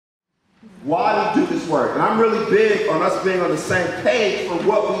why we do this work. And I'm really big on us being on the same page for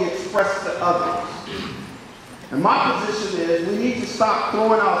what we express to others. And my position is we need to stop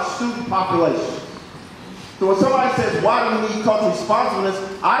throwing out student populations. So when somebody says, why do we need cultural responsiveness,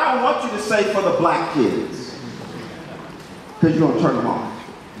 I don't want you to say for the black kids. Because you're going to turn them off.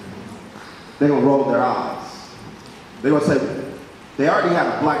 They're going to roll their eyes. They're going to say, they already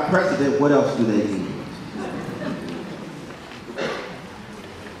have a black president, what else do they need?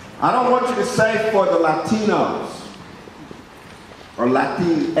 I don't want you to say for the Latinos, or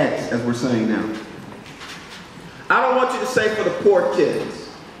Latinx as we're saying now. I don't want you to say for the poor kids.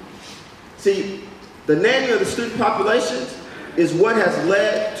 See, the naming of the student populations is what has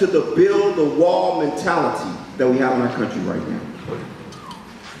led to the build the wall mentality that we have in our country right now.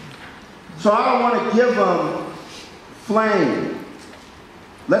 So I don't want to give them flame.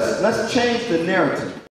 Let's change the narrative.